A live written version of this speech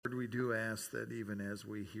do ask that even as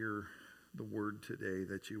we hear the word today,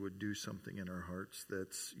 that you would do something in our hearts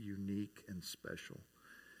that's unique and special.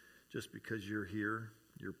 Just because you're here,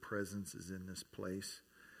 your presence is in this place.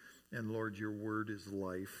 And Lord, your word is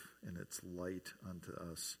life and it's light unto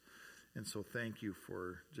us. And so thank you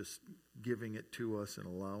for just giving it to us and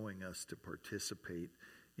allowing us to participate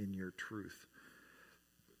in your truth.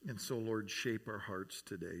 And so, Lord, shape our hearts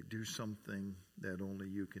today. Do something that only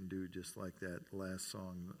you can do, just like that last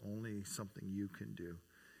song. Only something you can do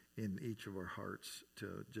in each of our hearts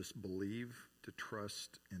to just believe, to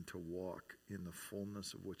trust, and to walk in the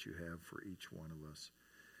fullness of what you have for each one of us.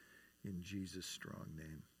 In Jesus' strong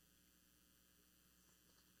name.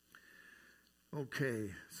 Okay,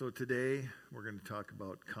 so today we're going to talk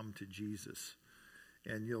about come to Jesus.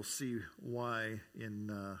 And you'll see why in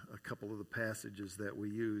a couple of the passages that we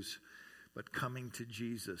use. But coming to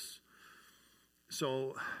Jesus.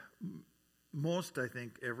 So most, I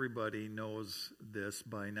think, everybody knows this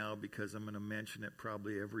by now because I'm going to mention it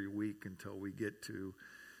probably every week until we get to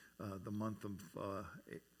the month of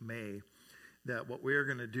May. That what we're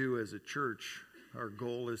going to do as a church, our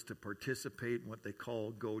goal is to participate in what they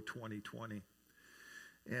call Go 2020.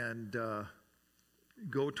 And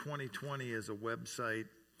Go 2020 is a website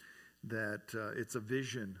that it's a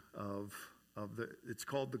vision of it's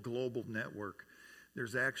called the Global Network.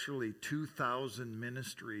 There's actually 2,000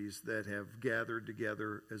 ministries that have gathered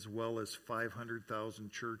together, as well as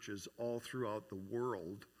 500,000 churches all throughout the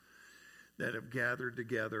world that have gathered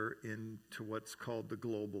together into what's called the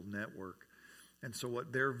Global Network. And so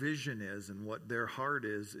what their vision is and what their heart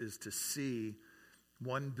is to see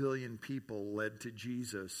 1 billion people led to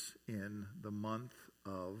Jesus in the month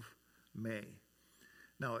of May.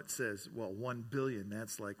 Now it says, 1 billion,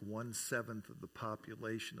 that's like 1/7 of the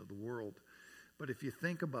population of the world. But if you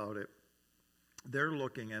think about it, they're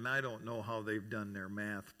looking, and I don't know how they've done their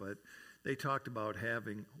math, but they talked about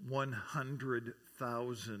having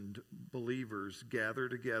 100,000 believers gather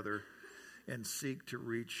together and seek to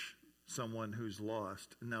reach someone who's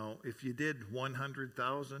lost. Now, if you did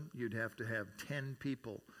 100,000, you'd have to have 10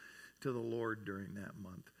 people to the Lord during that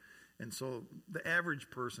month. And so the average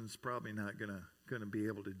person's probably not going to be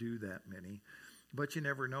able to do that many. But you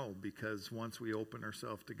never know, because once we open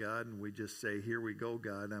ourselves to God and we just say, here we go,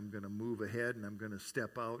 God, I'm going to move ahead and I'm going to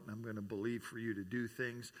step out and I'm going to believe for you to do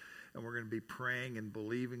things. And we're going to be praying and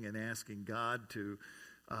believing and asking God to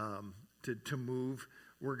move.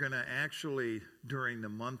 We're going to actually, during the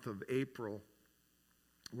month of April,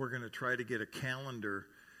 we're going to try to get a calendar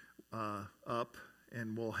up,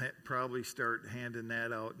 and we'll probably start handing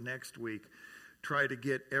that out next week. Try to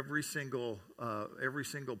get every single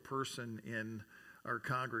person in our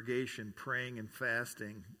congregation praying and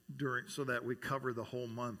fasting so that we cover the whole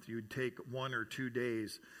month. You'd take 1 or 2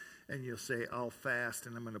 days and you'll say, I'll fast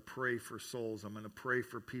and I'm going to pray for souls. I'm going to pray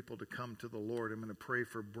for people to come to the Lord. I'm going to pray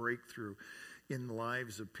for breakthrough in the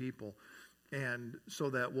lives of people. And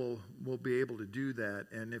so that we'll be able to do that.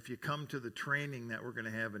 And if you come to the training that we're going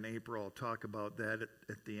to have in April, I'll talk about that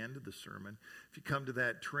at the end of the sermon. If you come to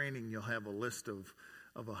that training, you'll have a list of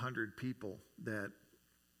 100 people that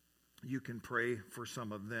you can pray for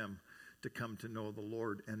some of them to come to know the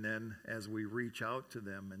Lord. And then as we reach out to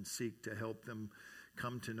them and seek to help them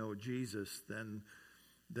come to know Jesus, then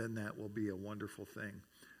that will be a wonderful thing.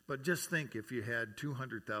 But just think, if you had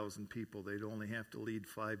 200,000 people, they'd only have to lead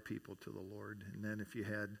 5 people to the Lord. And then if you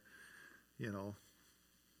had,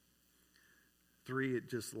 3, it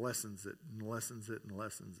just lessens it and lessens it and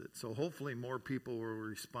lessens it. So hopefully more people will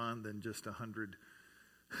respond than just 100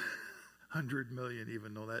 million,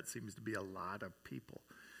 even though that seems to be a lot of people.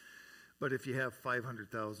 But if you have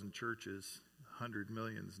 500,000 churches, 100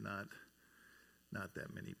 million is not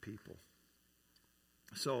that many people.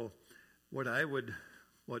 So what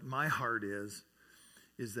my heart is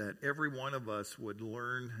that every one of us would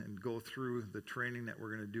learn and go through the training that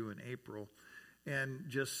we're going to do in April and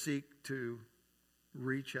just seek to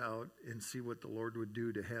reach out and see what the Lord would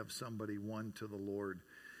do to have somebody won to the Lord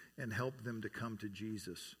and help them to come to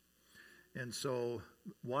Jesus. And so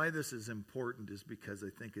why this is important is because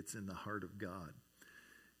I think it's in the heart of God.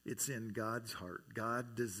 It's in God's heart.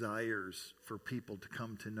 God desires for people to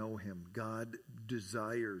come to know him. God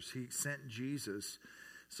desires. He sent Jesus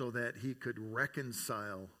so that he could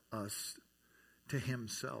reconcile us to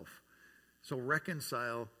himself. So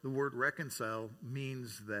the word reconcile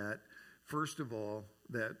means that, first of all,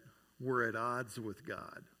 that we're at odds with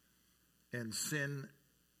God. And sin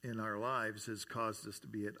in our lives has caused us to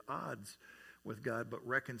be at odds with God. But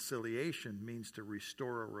reconciliation means to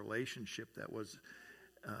restore a relationship that was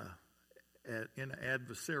in an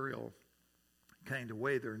adversarial kind of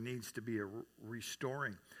way. There needs to be a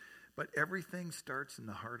restoring. But everything starts in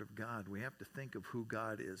the heart of God. We have to think of who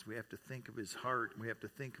God is. We have to think of his heart. We have to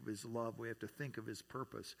think of his love. We have to think of his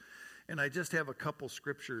purpose. And I just have a couple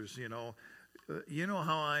scriptures, you know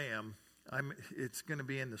how I am. It's going to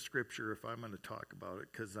be in the scripture if I'm going to talk about it,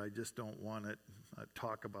 because I just don't want to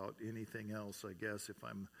talk about anything else. I guess if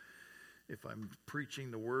I'm preaching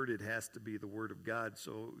the word, it has to be the word of God.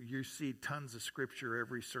 So you see tons of scripture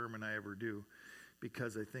every sermon I ever do,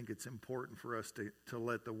 because I think it's important for us to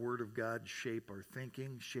let the word of God shape our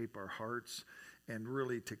thinking, shape our hearts, and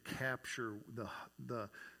really to capture the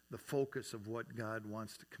focus of what God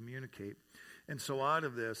wants to communicate. And so out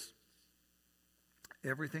of this,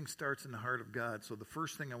 everything starts in the heart of God. So the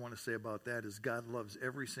first thing I want to say about that is God loves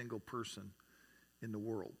every single person in the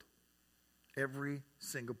world. Every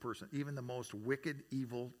single person, even the most wicked,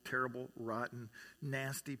 evil, terrible, rotten,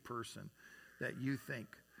 nasty person that you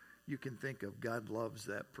can think of, God loves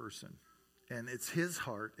that person. And it's his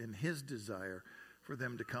heart and his desire for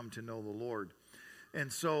them to come to know the Lord.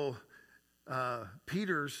 And so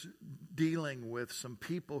Peter's dealing with some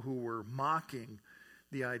people who were mocking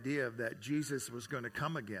the idea of that Jesus was going to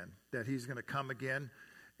come again, that he's going to come again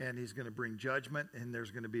and he's going to bring judgment, and there's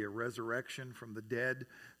going to be a resurrection from the dead.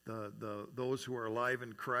 Those who are alive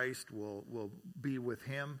in Christ will be with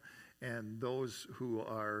him, and those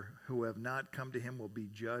who have not come to him will be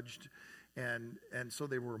judged. And so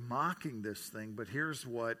they were mocking this thing. But here's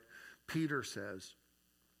what Peter says: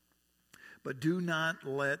 but do not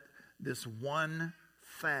let this one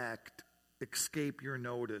fact escape your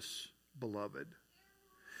notice, beloved,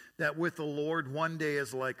 that with the Lord 1 day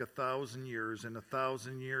is like 1,000 years, and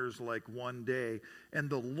 1,000 years like 1 day. And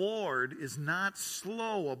the Lord is not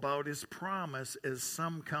slow about his promise, as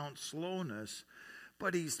some count slowness,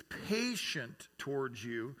 but he's patient towards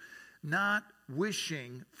you, not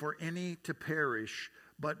wishing for any to perish,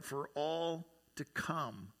 but for all to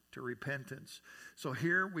come to repentance. So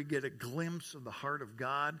here we get a glimpse of the heart of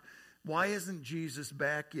God. Why isn't Jesus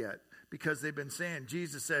back yet? Because they've been saying,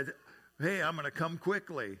 Jesus said, hey, I'm going to come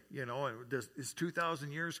quickly. Is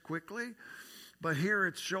 2,000 years quickly? But here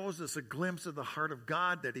it shows us a glimpse of the heart of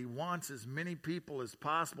God, that he wants as many people as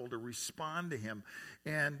possible to respond to him.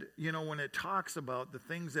 And, when it talks about the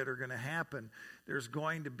things that are going to happen, there's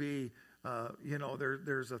going to be,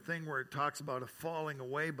 there's a thing where it talks about a falling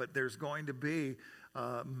away, but there's going to be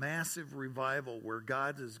a massive revival where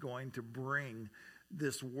God is going to bring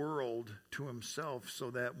this world to himself,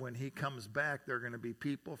 so that when he comes back, there are going to be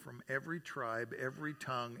people from every tribe, every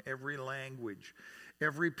tongue, every language,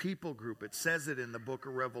 every people group. It says it in the book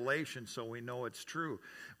of Revelation, so we know it's true.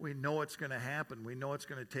 We know it's going to happen. We know it's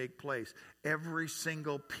going to take place. Every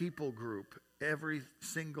single people group, every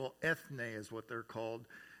single ethne is what they're called.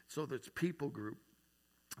 So that's people group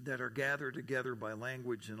that are gathered together by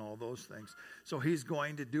language and all those things. So he's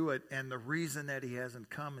going to do it. And the reason that he hasn't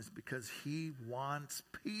come is because he wants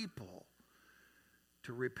people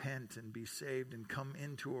to repent and be saved and come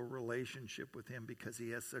into a relationship with him, because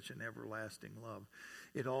he has such an everlasting love.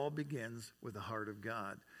 It all begins with the heart of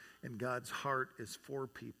God. And God's heart is for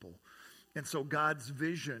people. And so God's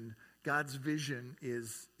vision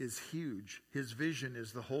is huge. His vision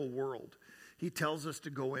is the whole world. He tells us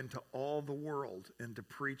to go into all the world and to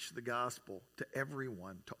preach the gospel to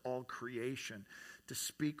everyone, to all creation, to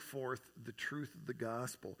speak forth the truth of the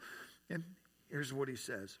gospel. And here's what he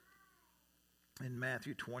says in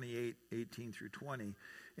Matthew 28:18-20.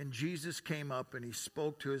 And Jesus came up and he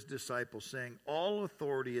spoke to his disciples, saying, all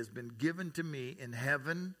authority has been given to me in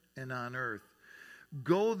heaven and on earth.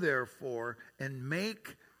 Go therefore and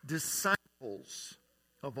make disciples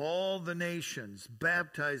of all the nations,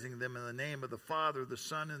 baptizing them in the name of the Father, the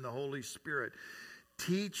Son, and the Holy Spirit,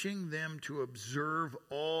 teaching them to observe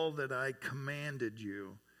all that I commanded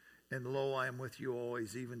you. And lo, I am with you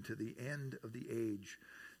always, even to the end of the age.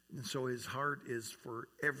 And so his heart is for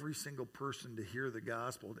every single person to hear the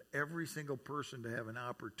gospel, to every single person to have an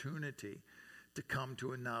opportunity to come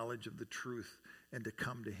to a knowledge of the truth and to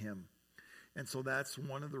come to him. And so that's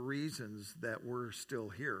one of the reasons that we're still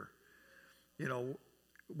here.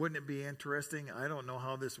 Wouldn't it be interesting? I don't know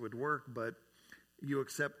how this would work, but you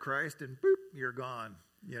accept Christ and boop, you're gone,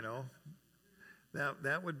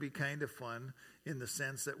 That would be kind of fun, in the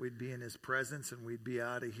sense that we'd be in his presence and we'd be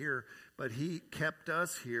out of here. But he kept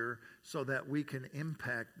us here so that we can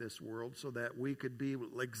impact this world, so that we could be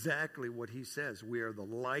exactly what he says. We are the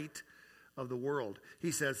light of the world.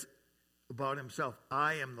 He says about himself,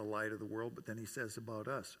 I am the light of the world. But then he says about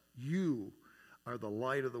us, you are the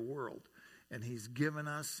light of the world. And he's given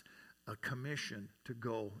us a commission to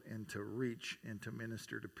go and to reach and to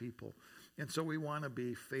minister to people. And so we want to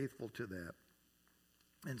be faithful to that.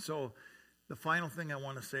 And so The final thing I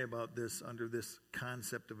want to say about this, under this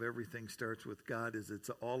concept of everything starts with God, is it's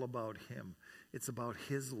all about Him. It's about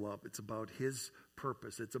His love. It's about His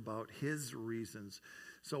purpose. It's about His reasons.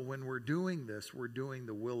 So when we're doing this, we're doing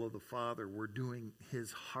the will of the Father. We're doing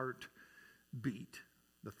His heart beat,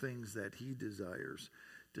 the things that He desires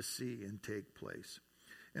to see and take place.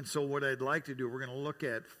 And so what I'd like to do, we're going to look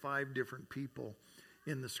at 5 different people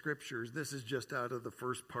in the Scriptures. This is just out of the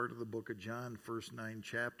first part of the book of John, first 9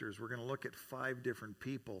 chapters. We're going to look at 5 different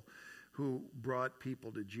people who brought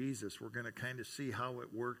people to Jesus. We're going to kind of see how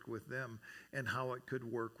it worked with them and how it could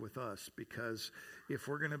work with us. Because if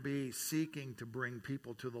we're going to be seeking to bring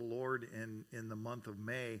people to the Lord in the month of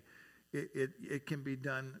May, it can be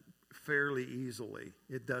done fairly easily.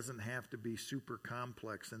 It doesn't have to be super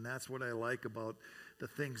complex. And that's what I like about the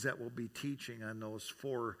things that we'll be teaching on those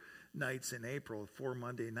 4 nights in April. 4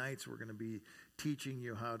 Monday nights, we're going to be teaching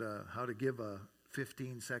you how to give a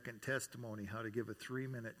 15-second testimony, how to give a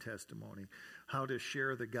 3-minute testimony, how to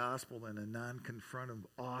share the gospel in a non-confrontive,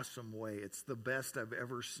 awesome way. It's the best I've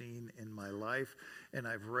ever seen in my life. And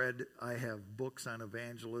I have books on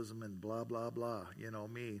evangelism and blah, blah, blah. You know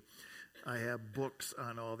me. I have books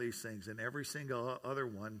on all these things. And every single other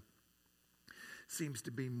one seems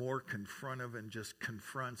to be more confrontive and just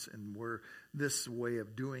confronts, and where this way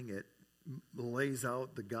of doing it lays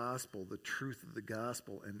out the gospel, the truth of the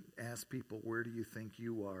gospel, and asks people, where do you think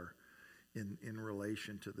you are in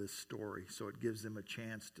relation to this story? So it gives them a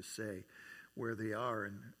chance to say where they are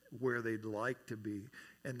and where they'd like to be,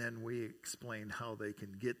 and then we explain how they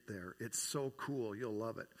can get there. It's so cool. You'll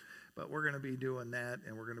love it. But we're going to be doing that,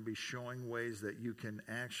 and we're going to be showing ways that you can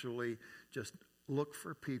actually just look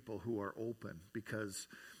for people who are open, because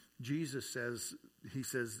Jesus says, He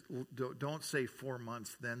says, don't say 4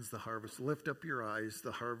 months, then's the harvest. Lift up your eyes.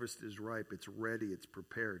 The harvest is ripe. It's ready. It's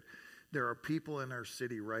prepared. There are people in our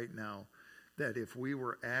city right now that if we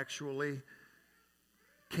were actually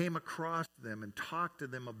came across them and talked to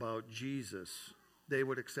them about Jesus, they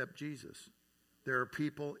would accept Jesus. There are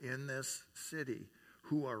people in this city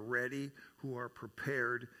who are ready, who are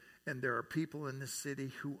prepared, and there are people in this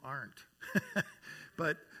city who aren't.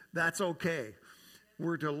 But that's okay.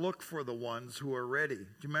 We're to look for the ones who are ready. Do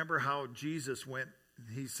you remember how Jesus went?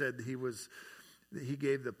 He said he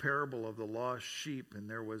gave the parable of the lost sheep, and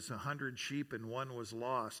there was 100 sheep and one was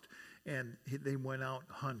lost, and they went out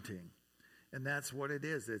hunting. And that's what it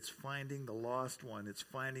is. It's finding the lost one. It's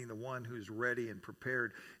finding the one who's ready and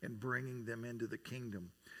prepared and bringing them into the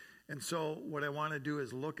kingdom. And so what I want to do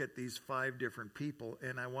is look at these 5 different people,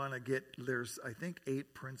 and I want to there's, I think,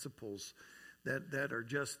 8 principles that are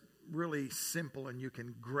just really simple, and you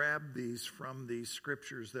can grab these from these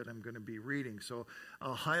scriptures that I'm going to be reading. So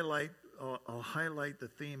I'll highlight the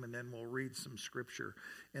theme, and then we'll read some scripture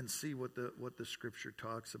and see what the scripture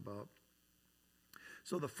talks about.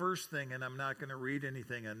 So the first thing, and I'm not going to read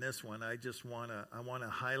anything on this one, I want to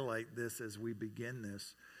highlight this as we begin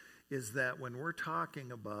this, is that when we're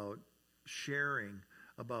talking about sharing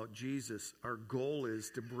about Jesus, our goal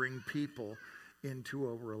is to bring people into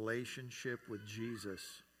a relationship with Jesus.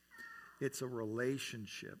 It's a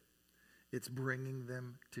relationship. It's bringing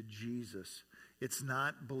them to Jesus. It's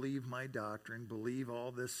not believe my doctrine, believe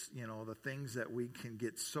all this, the things that we can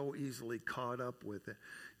get so easily caught up with it.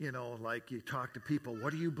 Like you talk to people,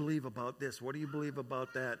 what do you believe about this? What do you believe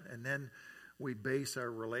about that? And then we base our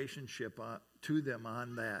relationship to them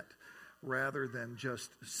on that, rather than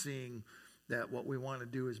just seeing that what we want to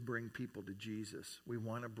do is bring people to Jesus. We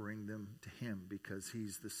want to bring them to Him because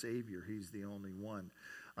He's the Savior. He's the only one.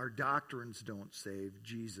 Our doctrines don't save.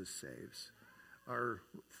 Jesus saves. Our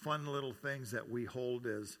fun little things that we hold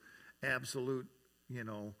as absolute,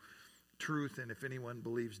 truth, and if anyone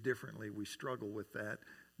believes differently, we struggle with that.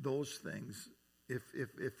 Those things, if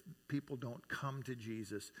people don't come to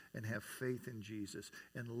Jesus and have faith in Jesus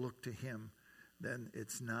and look to Him, then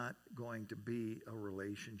it's not going to be a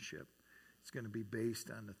relationship. It's going to be based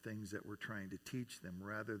on the things that we're trying to teach them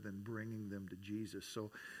rather than bringing them to Jesus. So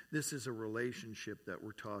this is a relationship that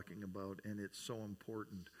we're talking about, and it's so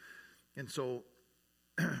important. And so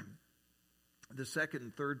the second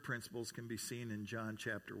and third principles can be seen in John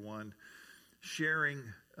chapter 1. Sharing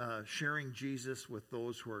Jesus with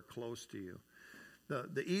those who are close to you.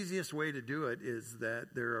 The easiest way to do it is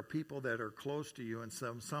that there are people that are close to you, and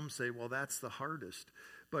some say, well, that's the hardest.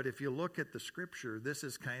 But if you look at the scripture, this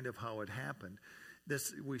is kind of how it happened.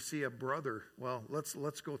 We see a brother. Well,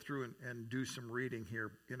 let's go through and do some reading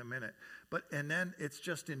here in a minute. And then it's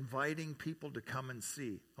just inviting people to come and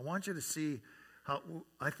see. I want you to see how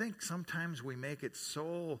I think sometimes we make it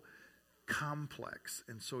so complex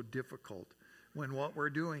and so difficult. when what we're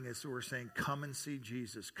doing is we're saying, come and see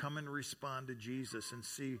Jesus. Come and respond to Jesus and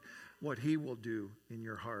see what he will do in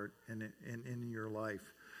your heart and in your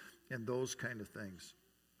life and those kind of things.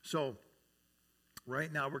 So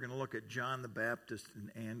right now we're going to look at John the Baptist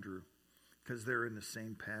and Andrew because they're in the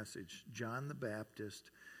same passage. John the Baptist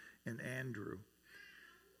and Andrew.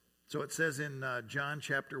 So it says in John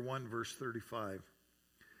chapter 1, verse 35. It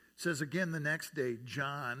says, again, the next day,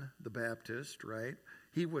 John the Baptist, right?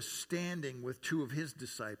 He was standing with two of his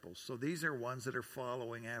disciples. So these are ones that are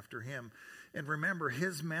following after him. And remember,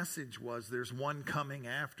 his message was, there's one coming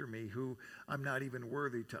after me who I'm not even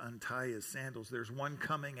worthy to untie his sandals. There's one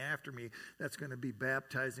coming after me that's going to be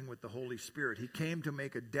baptizing with the Holy Spirit. He came to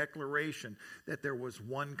make a declaration that there was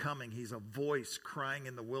one coming. He's a voice crying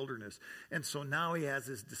in the wilderness. And so now he has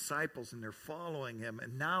his disciples and they're following him.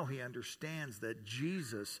 And now he understands that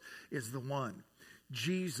Jesus is the one.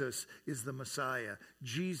 Jesus is the Messiah.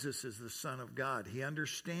 Jesus is the Son of God. He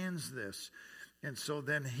understands this. And so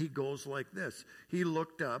then he goes like this. He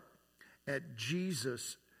looked up at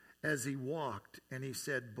Jesus as he walked and he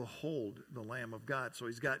said, behold, the Lamb of God. So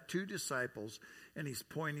he's got two disciples and he's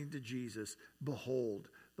pointing to Jesus. Behold,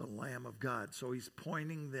 the Lamb of God. So he's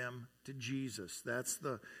pointing them to Jesus. That's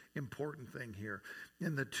the important thing here.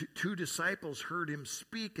 And the two disciples heard him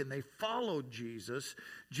speak and they followed Jesus.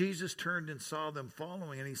 Jesus turned and saw them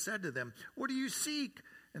following and he said to them, what do you seek?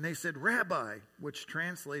 And they said, Rabbi, which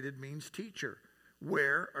translated means teacher.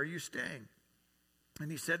 Where are you staying?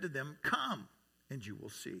 And he said to them, come and you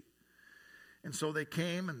will see. And so they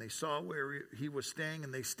came and they saw where he was staying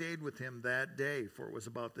and they stayed with him that day, for it was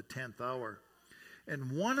about the 10th hour.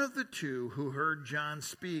 And one of the two who heard John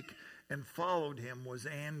speak and followed him was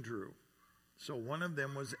Andrew. So one of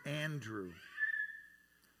them was Andrew,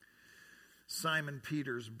 Simon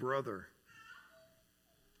Peter's brother.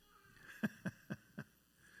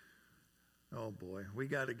 Oh boy, we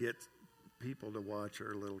got to get people to watch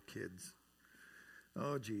our little kids.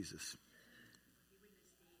 Oh, Jesus.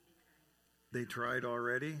 They tried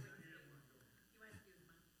already?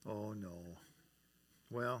 Oh, no.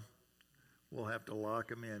 Well, we'll have to lock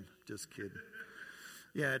them in. Just kidding.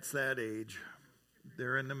 Yeah, it's that age.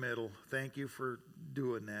 They're in the middle. Thank you for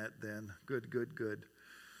doing that then. Good, good, good.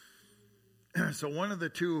 So one of the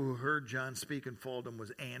two who heard John speak and followed him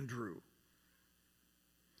was Andrew,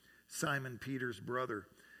 Simon Peter's brother.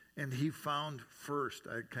 And he found first,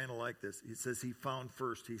 I kind of like this. He says he found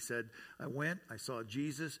first. He said, I went, I saw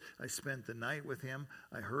Jesus, I spent the night with him,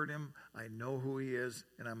 I heard him, I know who he is,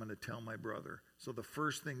 and I'm going to tell my brother. So the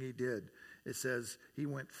first thing he did, it says he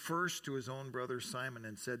went first to his own brother Simon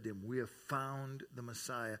and said to him, we have found the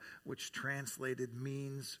Messiah, which translated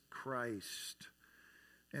means Christ.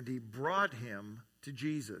 And he brought him to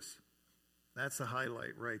Jesus. That's the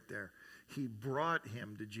highlight right there. He brought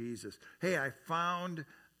him to Jesus. Hey, I found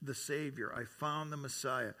the Savior. I found the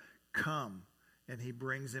Messiah. Come. And he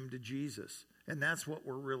brings him to Jesus. And that's what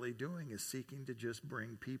we're really doing, is seeking to just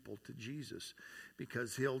bring people to Jesus,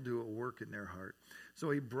 because he'll do a work in their heart. So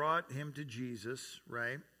he brought him to Jesus,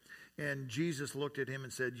 right? And Jesus looked at him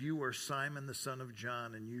and said, you are Simon the son of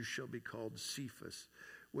John, and you shall be called Cephas,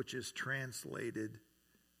 which is translated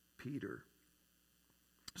Peter.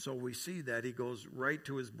 So we see that he goes right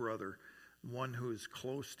to his brother, one who is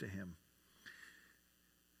close to him.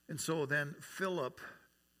 And so then Philip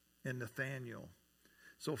and Nathanael.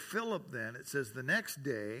 So Philip then, it says the next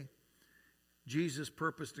day, Jesus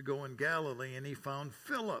purposed to go in Galilee, and he found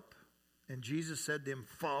Philip. And Jesus said to him,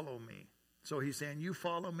 follow me. So he's saying, you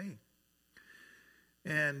follow me.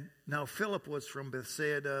 And now Philip was from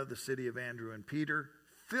Bethsaida, the city of Andrew and Peter.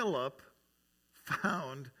 Philip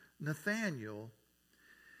found Nathanael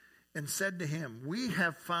and said to him, we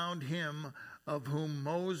have found him of whom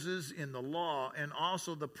Moses in the law and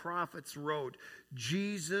also the prophets wrote,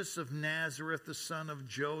 Jesus of Nazareth, the son of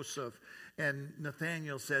Joseph. And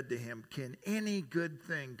Nathanael said to him, can any good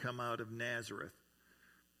thing come out of Nazareth?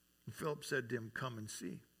 And Philip said to him, come and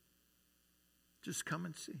see. Just come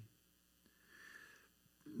and see.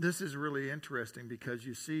 This is really interesting, because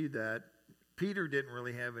you see that Peter didn't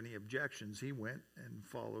really have any objections. He went and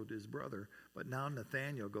followed his brother. But now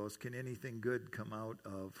Nathanael goes, can anything good come out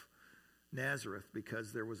of Nazareth?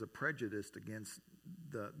 Because there was a prejudice against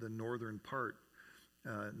the northern part,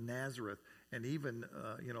 Nazareth. And even,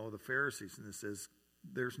 the Pharisees, and it says,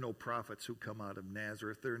 there's no prophets who come out of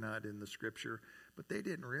Nazareth. They're not in the scripture. But they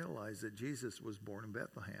didn't realize that Jesus was born in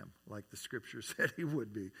Bethlehem, like the scripture said he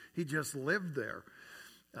would be. He just lived there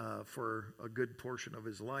for a good portion of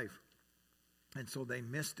his life. And so they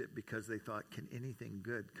missed it because they thought, can anything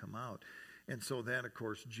good come out? And so then, of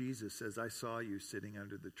course, Jesus says, I saw you sitting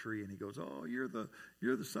under the tree. And he goes, oh, you're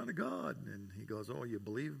the Son of God. And he goes, oh, you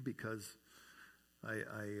believe because I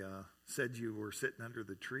said you were sitting under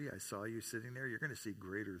the tree. I saw you sitting there. You're going to see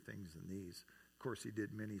greater things than these. Of course, he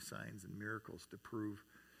did many signs and miracles to prove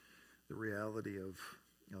the reality of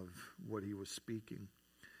what he was speaking.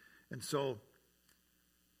 And so,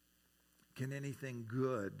 can anything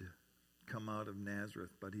good come out of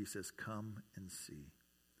Nazareth? But he says, come and see.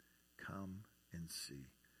 Come and see.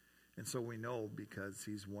 And so we know, because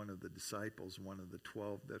he's one of the disciples, one of the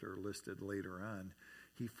 12 that are listed later on,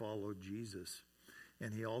 he followed Jesus.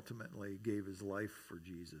 And he ultimately gave his life for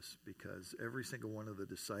Jesus, because every single one of the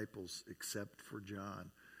disciples, except for John,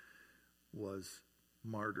 was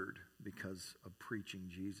martyred because of preaching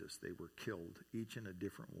Jesus. They were killed, each in a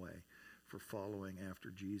different way, for following after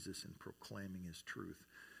Jesus and proclaiming his truth.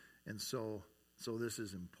 And so this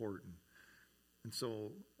is important. And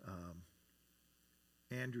so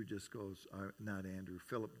Andrew just goes, not Andrew,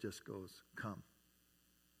 Philip just goes, come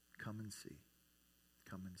and see.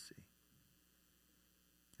 Come and see.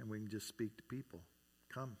 And we can just speak to people.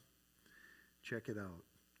 Come. Check it out.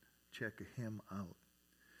 Check him out.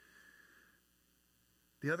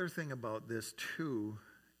 The other thing about this, too,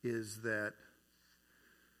 is that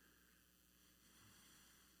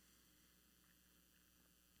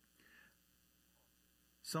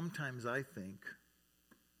sometimes I think,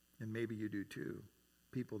 and maybe you do too,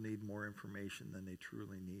 people need more information than they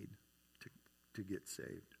truly need to get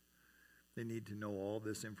saved. They need to know all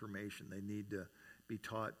this information. They need to be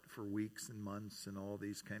taught for weeks and months and all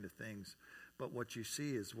these kind of things. But what you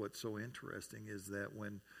see is what's so interesting is that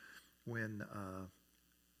when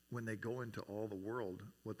they go into all the world,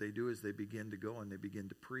 what they do is they begin to go and they begin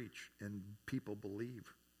to preach, and people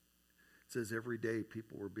believe. It says every day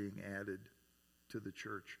people were being added to the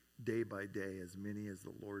church, day by day, as many as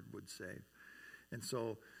the Lord would save. And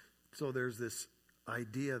so there's this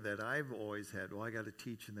idea that I've always had, well, I got to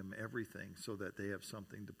teach them everything so that they have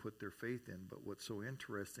something to put their faith in. But what's so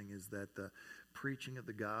interesting is that the preaching of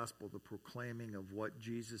the gospel, the proclaiming of what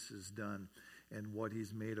Jesus has done and what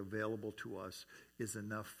he's made available to us, is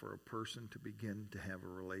enough for a person to begin to have a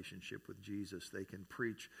relationship with Jesus. They can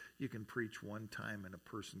preach. You can preach one time and a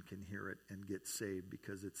person can hear it and get saved,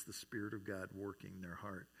 because it's the Spirit of God working in their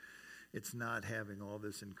heart. It's not having all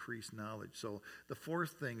this increased knowledge. So the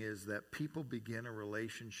fourth thing is that people begin a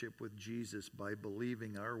relationship with Jesus by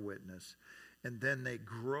believing our witness. And then they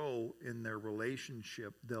grow in their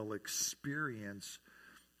relationship. They'll experience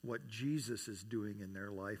what Jesus is doing in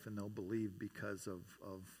their life, and they'll believe because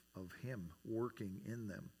of him working in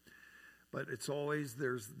them. But it's always,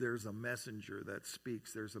 there's a messenger that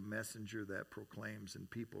speaks. There's a messenger that proclaims,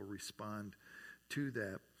 and people respond to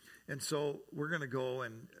that. And so we're going to go,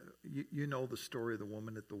 and you know the story of the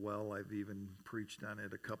woman at the well. I've even preached on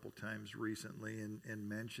it a couple times recently and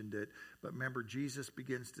mentioned it. But remember, Jesus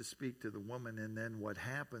begins to speak to the woman, and then what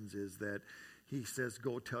happens is that he says,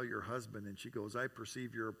 go tell your husband. And she goes, I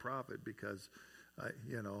perceive you're a prophet, because, I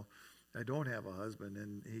don't have a husband.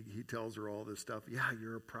 And he tells her all this stuff. Yeah,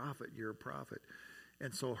 you're a prophet. You're a prophet.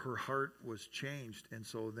 And so her heart was changed. And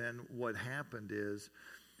so then what happened is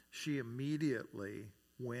she immediately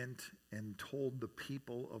went and told the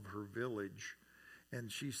people of her village,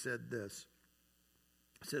 and she said this.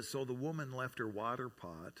 It says, so the woman left her water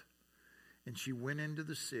pot, and she went into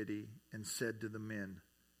the city and said to the men,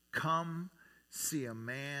 come see a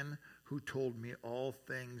man who told me all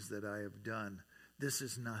things that I have done. This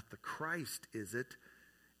is not the Christ, is it?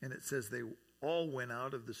 And it says they all went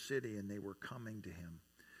out of the city and they were coming to him.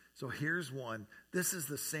 So here's one. This is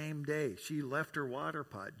the same day. She left her water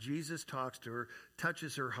pot. Jesus talks to her,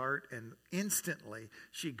 touches her heart, and instantly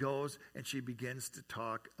she goes and she begins to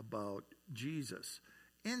talk about Jesus.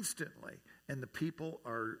 Instantly. And the people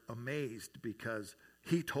are amazed because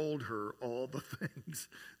he told her all the things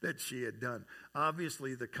that she had done.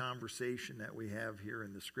 Obviously, the conversation that we have here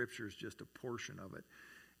in the scripture is just a portion of it.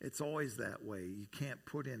 It's always that way. You can't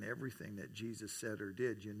put in everything that Jesus said or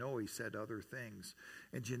did. You know he said other things.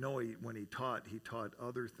 And you know when he taught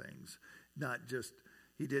other things. Not just,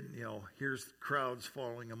 he didn't, here's crowds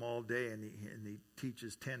following him all day and he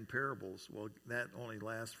teaches 10 parables. Well, that only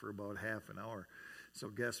lasts for about half an hour. So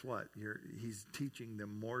guess what? He's teaching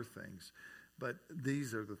them more things. But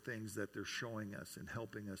these are the things that they're showing us and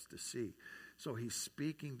helping us to see. So he's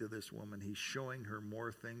speaking to this woman. He's showing her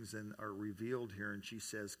more things than are revealed here. And she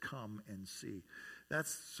says, come and see.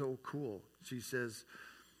 That's so cool. She says,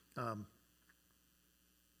 come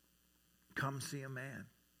see a man.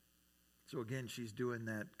 So again, she's doing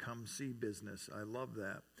that come see business. I love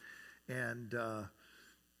that. And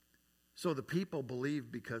So the people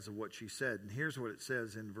believed because of what she said. And here's what it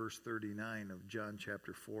says in verse 39 of John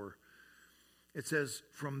chapter 4. It says,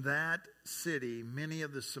 "From that city, many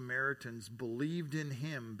of the Samaritans believed in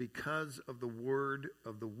him because of the word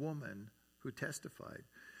of the woman who testified."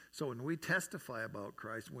 So when we testify about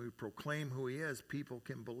Christ, when we proclaim who he is, people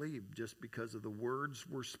can believe just because of the words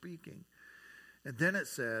we're speaking. And then it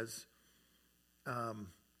says,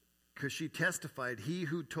 because she testified, "He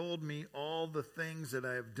who told me all the things that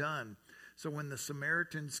I have done." So when the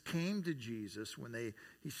Samaritans came to Jesus,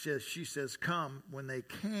 she says, "Come," when they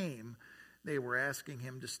came, they were asking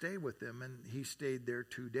him to stay with them, and he stayed there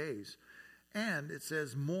 2 days. And it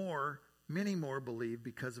says many more believed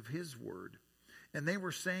because of his word. And they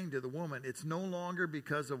were saying to the woman, "It's no longer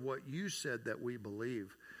because of what you said that we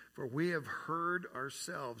believe, for we have heard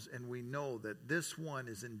ourselves, and we know that this one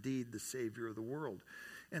is indeed the Savior of the world."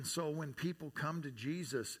 And so when people come to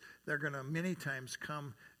Jesus, they're going to many times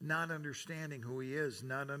come not understanding who he is,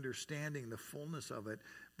 not understanding the fullness of it,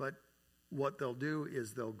 but what they'll do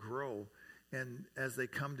is they'll grow. And as they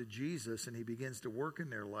come to Jesus and he begins to work in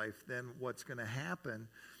their life, then what's going to happen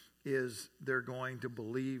is they're going to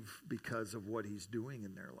believe because of what he's doing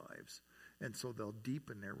in their lives. And so they'll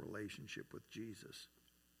deepen their relationship with Jesus.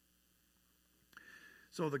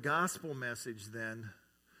 So the gospel message then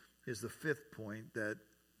is the fifth point, that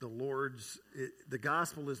the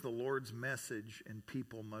gospel is the Lord's message and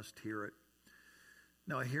people must hear it.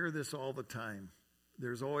 Now I hear this all the time.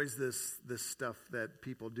 There's always this stuff that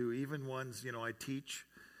people do, even ones, I teach.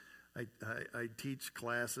 I teach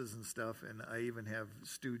classes and stuff, and I even have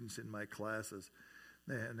students in my classes.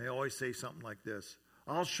 And they always say something like this: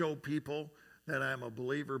 "I'll show people that I'm a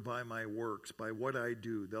believer by my works, by what I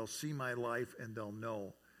do. They'll see my life and they'll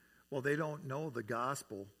know." Well, they don't know the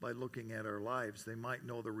gospel by looking at our lives. They might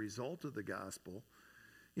know the result of the gospel.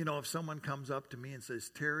 If someone comes up to me and says,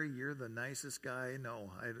 "Terry, you're the nicest guy I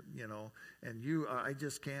know, and I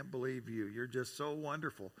just can't believe you. You're just so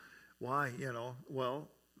wonderful." Why? Well,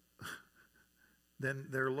 then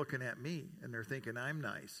they're looking at me and they're thinking I'm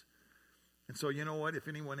nice. And so you know what? If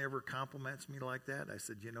anyone ever compliments me like that, I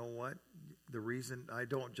said, you know what? The reason, I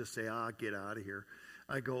don't just say, "get out of here."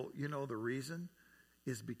 I go, the reason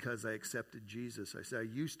is because I accepted Jesus. I said, I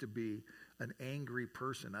used to be an angry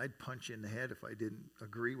person. I'd punch you in the head if I didn't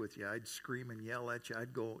agree with you. I'd scream and yell at you.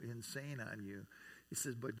 I'd go insane on you. He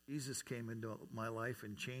says, but Jesus came into my life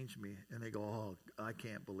and changed me. And they go, "Oh, I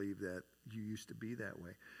can't believe that you used to be that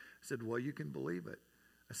way." I said, well, you can believe it.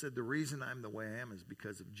 I said, the reason I'm the way I am is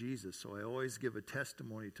because of Jesus. So I always give a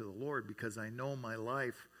testimony to the Lord because I know my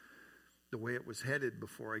life, the way it was headed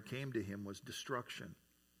before I came to him, was destruction.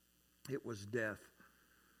 It was death.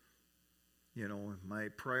 My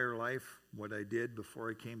prior life, what I did before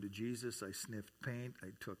I came to Jesus, I sniffed paint,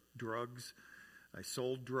 I took drugs, I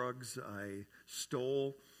sold drugs, I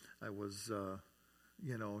stole, I was, I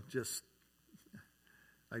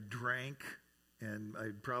drank, and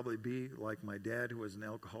I'd probably be like my dad, who was an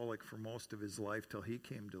alcoholic for most of his life till he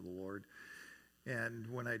came to the Lord. And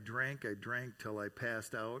when I drank till I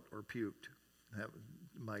passed out or puked.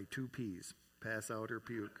 My 2 P's, pass out or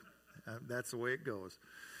puke. That's the way it goes.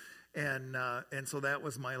 And so that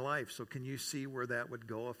was my life. So can you see where that would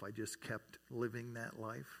go if I just kept living that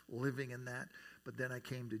life, living in that? But then I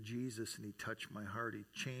came to Jesus and he touched my heart. He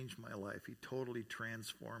changed my life. He totally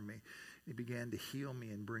transformed me. He began to heal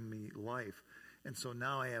me and bring me life. And so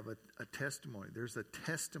now I have a testimony. There's a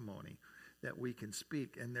testimony that we can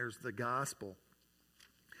speak, and there's the gospel.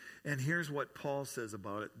 And here's what Paul says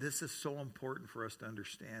about it. This is so important for us to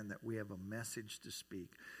understand that we have a message to speak.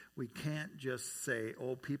 We can't just say,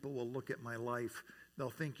 "Oh, people will look at my life. They'll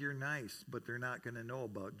think you're nice," but they're not going to know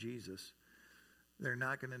about Jesus. They're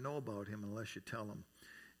not going to know about him unless you tell them.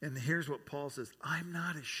 And here's what Paul says: "I'm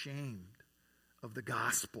not ashamed of the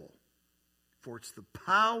gospel, for it's the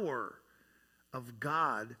power of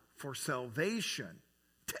God for salvation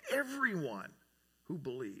to everyone who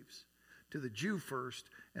believes, to the Jew first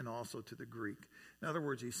and also to the Greek." In other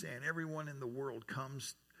words, he's saying everyone in the world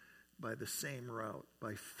comes by the same route,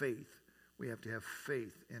 by faith. We have to have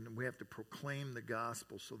faith, and we have to proclaim the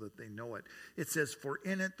gospel so that they know it. It says, "For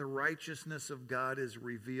in it the righteousness of God is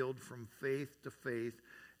revealed from faith to faith,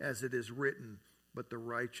 as it is written, but the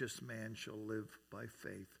righteous man shall live by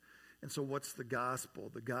faith." And so what's the gospel?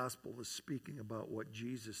 The gospel is speaking about what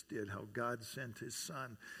Jesus did, how God sent his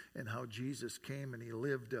son, and how Jesus came and he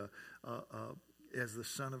lived as the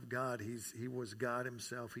Son of God. He was God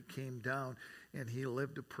himself. He came down and he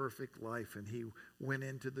lived a perfect life, and he went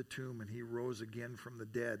into the tomb and he rose again from the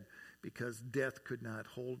dead because death could not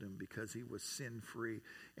hold him, because he was sin-free.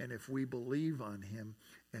 And if we believe on him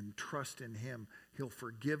and trust in him, he'll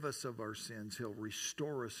forgive us of our sins. He'll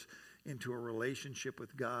restore us into a relationship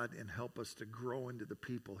with God and help us to grow into the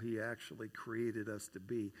people he actually created us to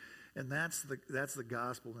be. And that's the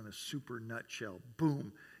gospel in a super nutshell.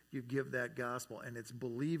 Boom. You give that gospel, and it's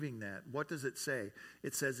believing that. What does it say?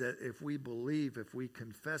 It says that if we believe, if we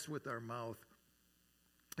confess with our mouth,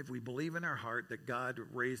 if we believe in our heart that God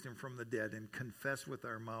raised him from the dead and confess with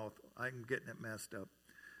our mouth, I'm getting it messed up.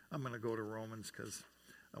 I'm going to go to Romans because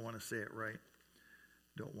I want to say it right.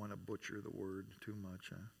 Don't want to butcher the word too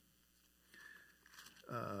much.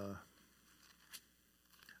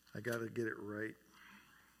 I got to get it right.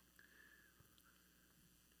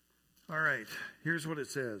 All right, here's what it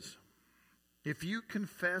says. If you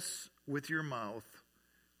confess with your mouth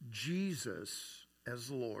Jesus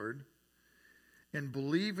as Lord and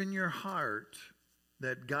believe in your heart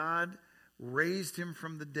that God raised him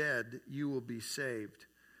from the dead, you will be saved.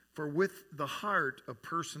 For with the heart a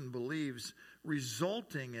person believes,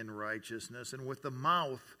 resulting in righteousness, and with the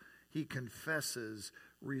mouth he confesses,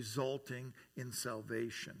 resulting in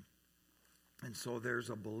salvation. And so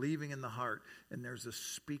there's a believing in the heart, and there's a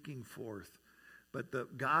speaking forth. But the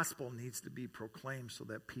gospel needs to be proclaimed so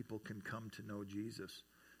that people can come to know Jesus,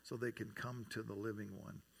 so they can come to the living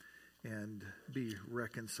one and be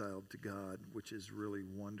reconciled to God, which is really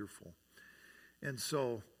wonderful. And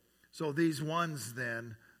so these ones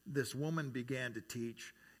then, this woman began to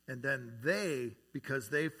teach, and then they, because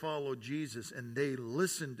they followed Jesus and they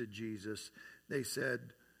listened to Jesus, they said,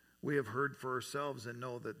 we have heard for ourselves and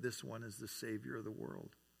know that this one is the Savior of the world.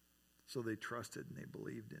 So they trusted and they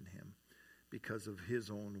believed in him because of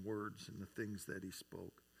his own words and the things that he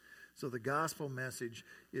spoke. So the gospel message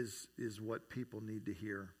is what people need to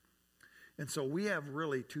hear. And so we have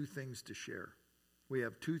really two things to share. We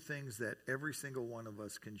have two things that every single one of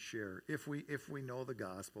us can share. If we know the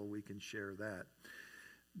gospel, we can share that.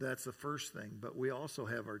 That's the first thing. But we also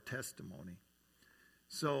have our testimony.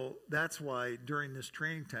 So that's why during this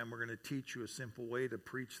training time, we're going to teach you a simple way to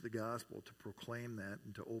preach the gospel, to proclaim that,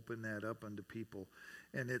 and to open that up unto people.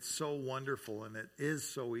 And it's so wonderful, and it is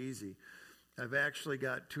so easy. I've actually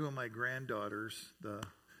got two of my granddaughters, the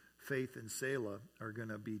Faith and Selah, are going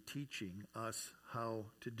to be teaching us how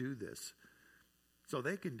to do this. So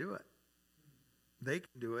they can do it. They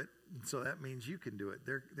can do it, and so that means you can do it.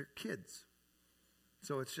 They're kids.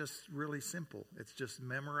 So it's just really simple. It's just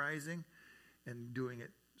memorizing and doing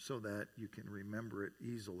it so that you can remember it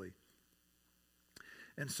easily.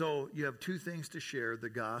 And so you have two things to share,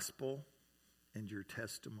 the gospel and your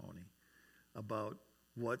testimony about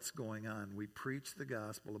what's going on. We preach the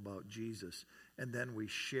gospel about Jesus, and then we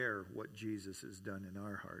share what Jesus has done in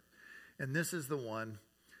our heart. And this is the one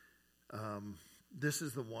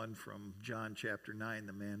from John chapter 9,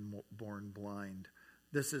 the man born blind.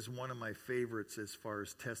 This is one of my favorites as far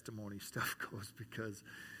as testimony stuff goes, because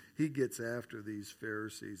he gets after these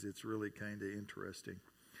Pharisees. It's really kind of interesting.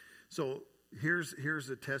 So here's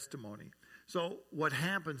a testimony. So what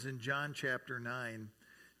happens in John chapter 9,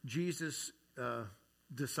 Jesus'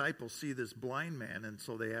 disciples see this blind man, and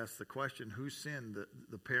so they ask the question, who sinned,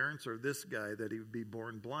 the parents or this guy, that he would be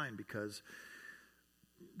born blind? Because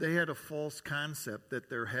they had a false concept that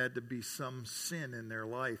there had to be some sin in their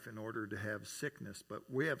life in order to have sickness. But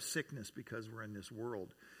we have sickness because we're in this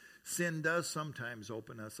world. Sin does sometimes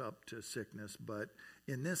open us up to sickness, but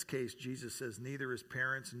in this case, Jesus says neither his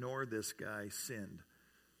parents nor this guy sinned.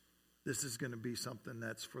 This is going to be something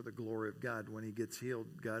that's for the glory of God. When he gets healed,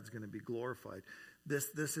 God's going to be glorified.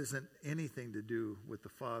 This isn't anything to do with the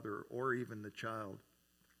father or even the child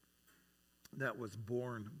that was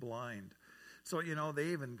born blind. So, they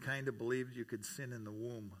even kind of believed you could sin in the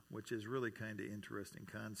womb, which is really kind of interesting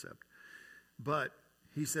concept. But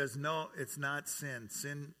he says, no, it's not sin.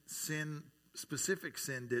 Sin, specific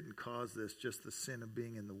sin didn't cause this, just the sin of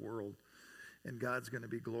being in the world. And God's going to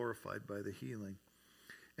be glorified by the healing.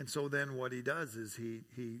 And so then what he does is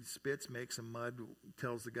he spits, makes some mud,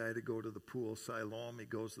 tells the guy to go to the pool, Siloam. He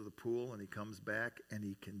goes to the pool and he comes back and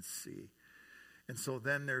he can see. And so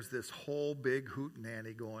then there's this whole big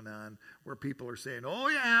hootenanny going on where people are saying, oh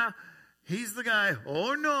yeah, he's the guy.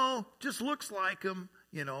 Oh no, just looks like him.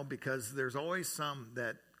 Because there's always some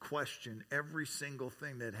that question every single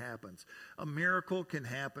thing that happens. A miracle can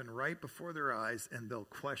happen right before their eyes, and they'll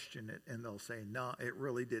question it, and they'll say, no, it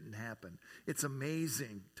really didn't happen. It's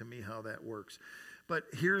amazing to me how that works. But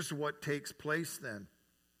here's what takes place then.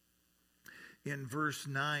 In verse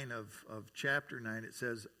 9 of chapter 9, it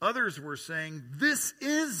says, others were saying, this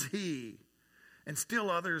is he. And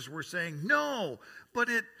still others were saying, no, but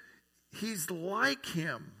he's like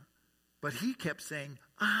him. But he kept saying,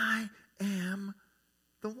 I am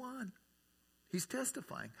the one. He's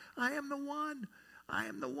testifying. I am the one. I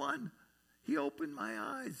am the one. He opened my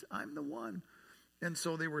eyes. I'm the one. And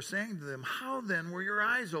so they were saying to them, how then were your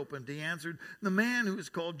eyes opened? He answered, the man who is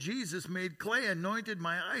called Jesus made clay, anointed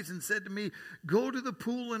my eyes, and said to me, go to the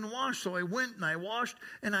pool and wash. So I went and I washed,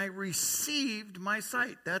 and I received my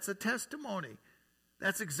sight. That's a testimony.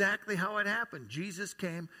 That's exactly how it happened. Jesus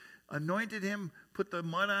came, anointed him, put the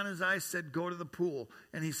mud on his eyes, said, go to the pool.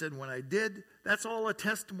 And he said, when I did, that's all a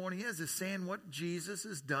testimony is saying what Jesus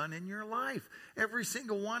has done in your life. Every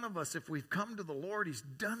single one of us, if we've come to the Lord, he's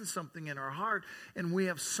done something in our heart, and we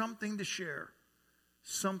have something to share,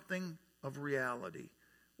 something of reality,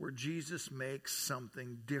 where Jesus makes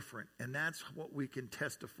something different. And that's what we can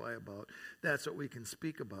testify about. That's what we can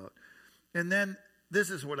speak about. And then, this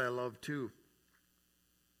is what I love too.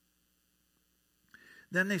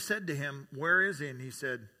 Then they said to him, where is he? And he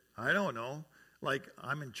said, I don't know. Like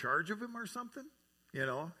I'm in charge of him or something?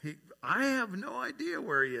 I have no idea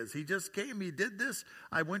where he is. He just came. He did this.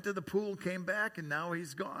 I went to the pool, came back, and now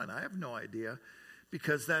he's gone. I have no idea,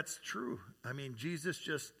 because that's true. I mean, Jesus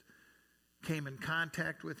just came in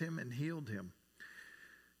contact with him and healed him.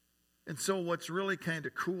 And so what's really kind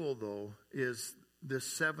of cool, though, is this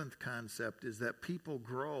seventh concept is that people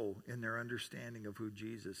grow in their understanding of who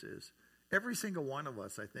Jesus is. Every single one of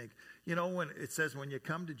us, I think. When it says when you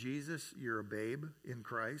come to Jesus, you're a babe in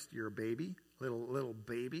Christ. You're a baby, little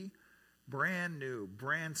baby. Brand new,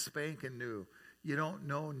 brand spanking new. You don't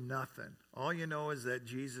know nothing. All you know is that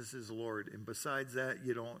Jesus is Lord. And besides that,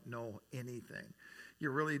 you don't know anything.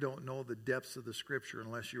 You really don't know the depths of the Scripture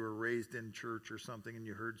unless you were raised in church or something and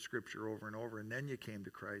you heard Scripture over and over and then you came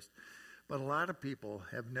to Christ. But a lot of people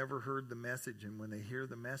have never heard the message, and when they hear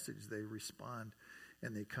the message, they respond.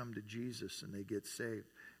 And they come to Jesus and they get saved.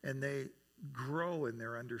 And they grow in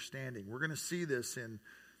their understanding. We're going to see this in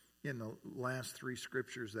the last three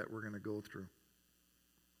scriptures that we're going to go through.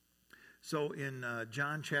 So in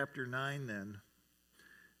John chapter 9 then,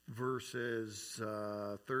 verses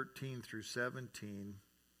 13 through 17,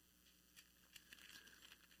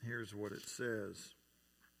 here's what it says.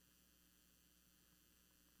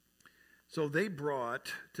 So they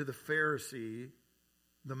brought to the Pharisee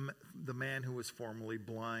the man who was formerly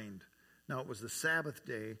blind. Now it was the Sabbath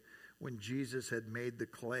day when Jesus had made the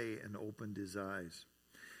clay and opened his eyes.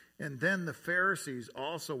 And then the Pharisees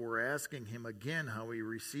also were asking him again how he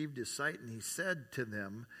received his sight. And he said to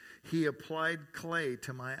them, he applied clay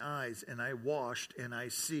to my eyes, and I washed, and I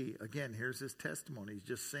see. Again, here's his testimony. He's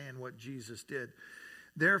just saying what Jesus did.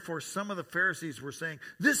 Therefore, some of the Pharisees were saying,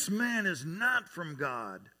 this man is not from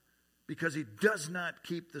God, because he does not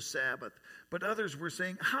keep the Sabbath. But others were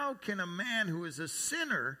saying, how can a man who is a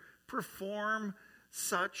sinner perform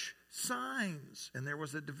such signs? And there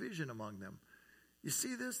was a division among them. You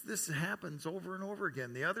see this? This happens over and over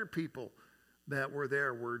again. The other people that were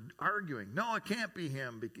there were arguing. No, it can't be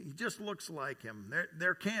him. He just looks like him.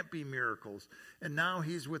 There can't be miracles. And now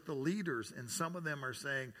he's with the leaders, and some of them are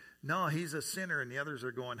saying, no, he's a sinner. And the others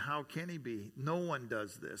are going, how can he be? No one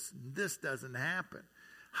does this. This doesn't happen.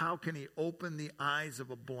 How can he open the eyes of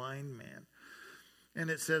a blind man? And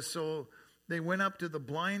it says, so they went up to the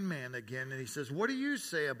blind man again, and he says, what do you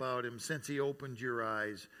say about him since he opened your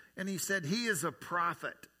eyes? And he said, he is a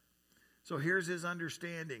prophet. So here's his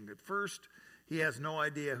understanding. At first, he has no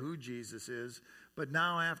idea who Jesus is, but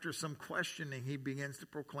now after some questioning, he begins to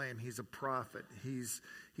proclaim he's a prophet.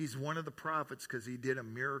 He's one of the prophets because he did a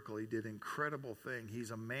miracle. He did an incredible thing.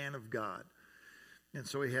 He's a man of God. And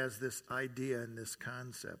so he has this idea and this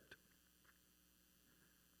concept.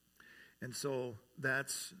 And so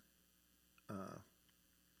that's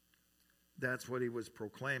what he was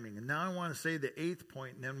proclaiming. And now I want to say the eighth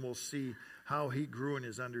point, and then we'll see how he grew in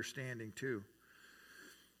his understanding too.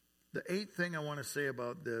 The eighth thing I want to say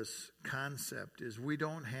about this concept is we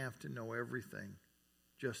don't have to know everything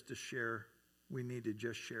just to share. We need to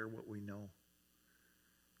just share what we know.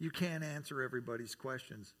 You can't answer everybody's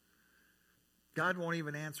questions. God won't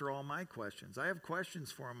even answer all my questions. I have questions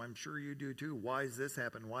for him. I'm sure you do too. Why does this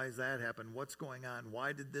happen? Why does that happen? What's going on?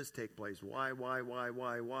 Why did this take place? Why?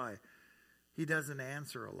 He doesn't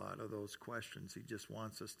answer a lot of those questions. He just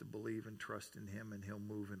wants us to believe and trust in him, and he'll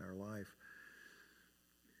move in our life.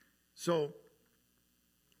 So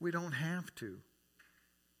we don't have to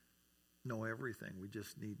know everything. We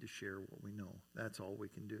just need to share what we know. That's all we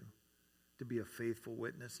can do. To be a faithful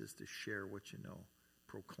witness is to share what you know.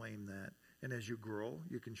 Proclaim that. And as you grow,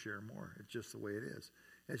 you can share more. It's just the way it is.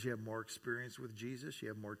 As you have more experience with Jesus, you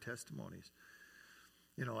have more testimonies.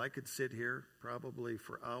 You know, I could sit here probably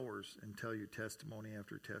for hours and tell you testimony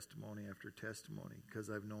after testimony after testimony because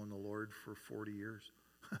I've known the Lord for 40 years.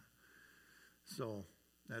 So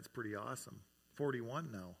that's pretty awesome.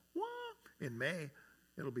 41 now. In May,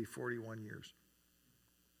 it'll be 41 years.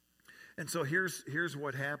 And so here's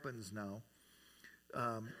what happens now.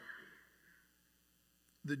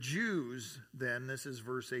 The Jews then, this is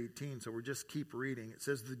verse 18, so we'll just keep reading. It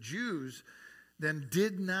says, the Jews then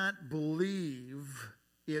did not believe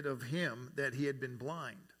it of him that he had been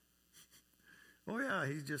blind. Oh yeah,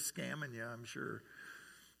 he's just scamming you, I'm sure.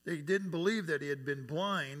 They didn't believe that he had been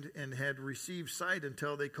blind and had received sight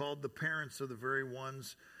until they called the parents of the very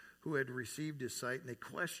ones who had received his sight, and they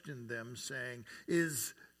questioned them, saying,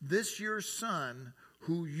 is this your son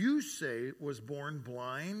who you say was born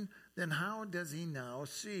blind? Then how does he now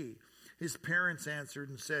see? His parents answered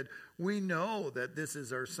and said, we know that this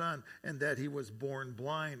is our son and that he was born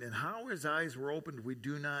blind. And how his eyes were opened, we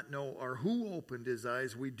do not know. Or who opened his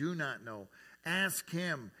eyes, we do not know. Ask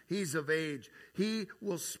him. He's of age. He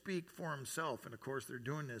will speak for himself. And of course, they're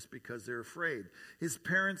doing this because they're afraid. His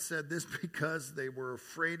parents said this because they were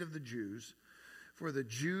afraid of the Jews. For the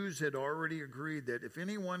Jews had already agreed that if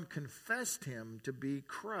anyone confessed him to be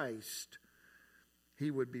Christ,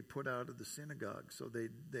 he would be put out of the synagogue. So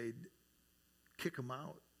they'd kick him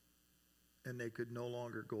out, and they could no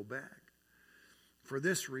longer go back. For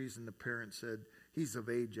this reason, the parents said, he's of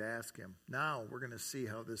age, ask him. Now we're going to see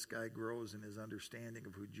how this guy grows in his understanding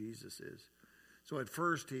of who Jesus is. So at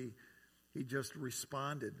first, he just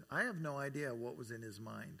responded. I have no idea what was in his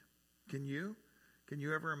mind. Can you? Can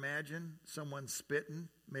you ever imagine someone spitting,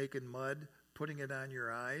 making mud, putting it on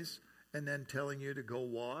your eyes, and then telling you to go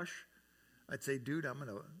wash? I'd say, dude, I'm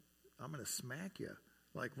gonna smack you.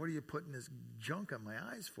 Like, what are you putting this junk on my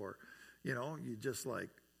eyes for? You know, you just like,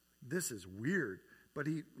 this is weird. But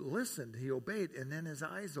he listened, he obeyed, and then his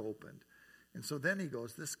eyes opened. And so then he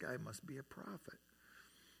goes, this guy must be a prophet.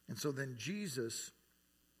 And so then Jesus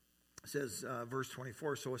says, verse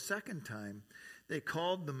 24, so a second time they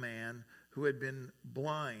called the man who had been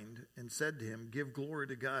blind and said to him, give glory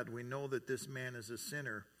to God. We know that this man is a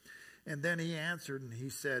sinner. And then he answered and he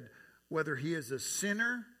said, whether he is a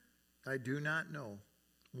sinner, I do not know.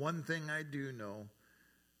 One thing I do know,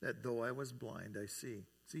 that though I was blind, I see.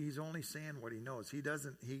 See, he's only saying what he knows. He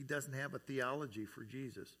doesn't have a theology for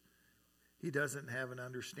Jesus. He doesn't have an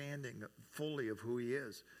understanding fully of who he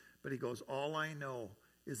is. But he goes, all I know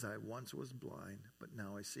is I once was blind, but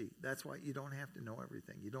now I see. That's why you don't have to know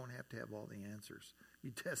everything. You don't have to have all the answers.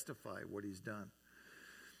 You testify what he's done.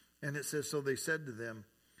 And it says, so they said to them,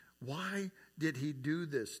 why did he do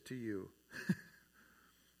this to you?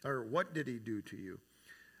 Or what did he do to you?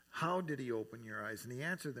 How did he open your eyes? And he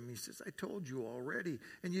answered them, he says, I told you already,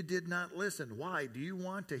 and you did not listen. Why? Do you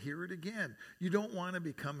want to hear it again? You don't want to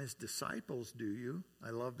become his disciples, do you? I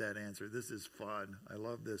love that answer. This is fun. I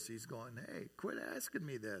love this. He's going, hey, quit asking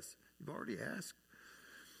me this. You've already asked.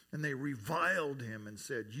 And they reviled him and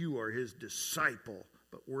said, you are his disciple,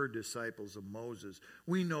 but we're disciples of Moses.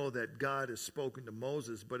 We know that God has spoken to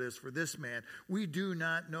Moses, but as for this man, we do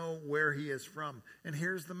not know where he is from. And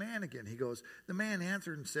here's the man again. He goes, the man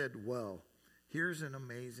answered and said, well, here's an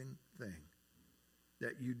amazing thing,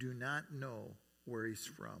 that you do not know where he's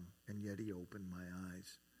from, and yet he opened my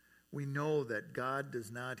eyes. We know that God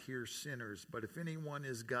does not hear sinners, but if anyone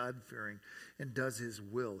is God-fearing and does his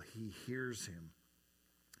will, he hears him.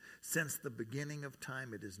 Since the beginning of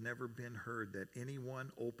time, it has never been heard that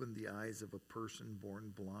anyone opened the eyes of a person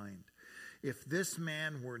born blind. If this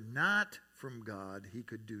man were not from God, he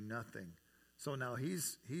could do nothing. So now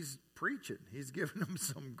he's preaching. He's giving them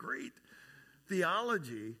some great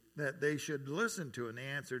theology that they should listen to. And they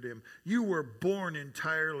answered him, you were born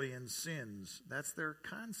entirely in sins. That's their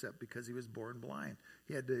concept, because he was born blind.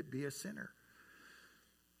 He had to be a sinner.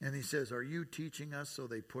 And he says, are you teaching us? So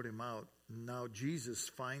they put him out. Now Jesus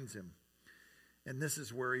finds him. And this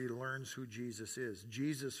is where he learns who Jesus is.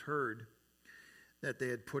 Jesus heard that they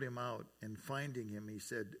had put him out, and finding him, he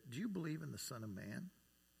said, do you believe in the Son of Man?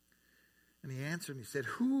 And he answered and he said,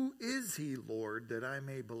 who is he, Lord, that I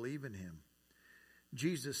may believe in him?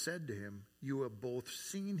 Jesus said to him, you have both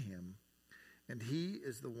seen him, and he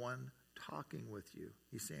is the one talking with you.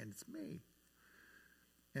 He's saying, it's me.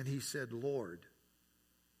 And he said, Lord,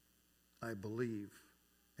 I believe.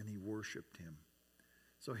 And he worshiped him.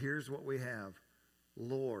 So here's what we have.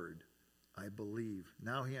 Lord, I believe.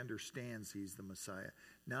 Now he understands he's the Messiah.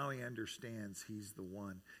 Now he understands he's the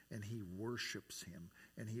one, and he worships him,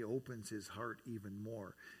 and he opens his heart even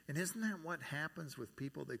more. And isn't that what happens with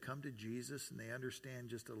people? They come to Jesus and they understand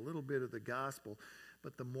just a little bit of the gospel,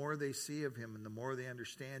 but the more they see of him and the more they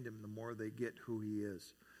understand him, the more they get who he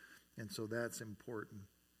is. And so that's important.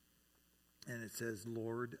 And it says,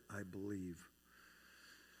 Lord, I believe.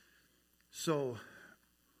 So,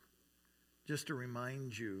 just to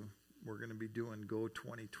remind you, we're going to be doing Go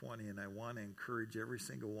 2020, and I want to encourage every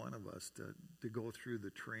single one of us to go through the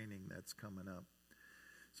training that's coming up.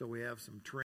 So we have some training.